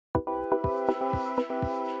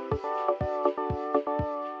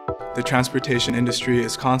The transportation industry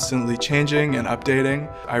is constantly changing and updating.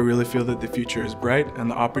 I really feel that the future is bright and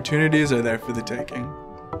the opportunities are there for the taking.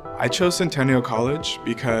 I chose Centennial College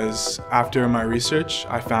because after my research,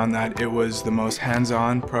 I found that it was the most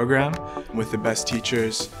hands-on program with the best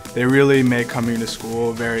teachers. They really make coming to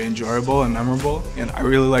school very enjoyable and memorable, and I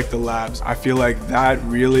really like the labs. I feel like that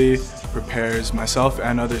really prepares myself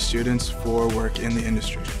and other students for work in the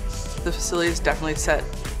industry. The facilities definitely set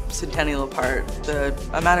Centennial apart. The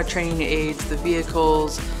amount of training aids, the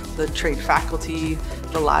vehicles, the trained faculty,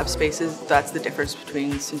 the lab spaces, that's the difference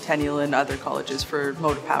between Centennial and other colleges for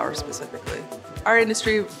motive power specifically. Our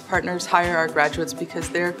industry partners hire our graduates because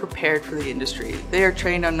they're prepared for the industry. They are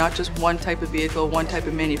trained on not just one type of vehicle, one type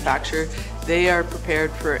of manufacturer. They are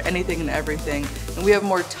prepared for anything and everything. And we have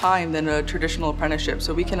more time than a traditional apprenticeship,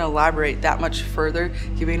 so we can elaborate that much further,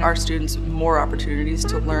 giving our students more opportunities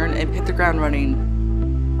to learn and hit the ground running.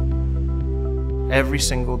 Every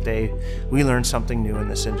single day, we learn something new in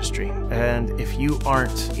this industry. And if you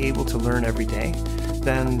aren't able to learn every day,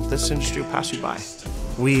 then this industry will pass you by.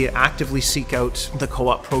 We actively seek out the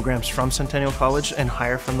co-op programs from Centennial College and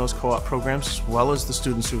hire from those co-op programs, as well as the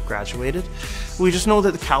students who've graduated. We just know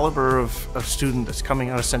that the caliber of student that's coming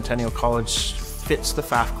out of Centennial College fits the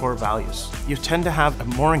FAF core values. You tend to have a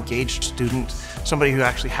more engaged student, somebody who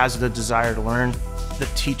actually has the desire to learn. The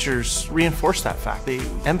teachers reinforce that fact. They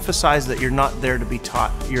emphasize that you're not there to be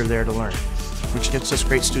taught, you're there to learn, which gets us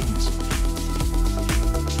great students.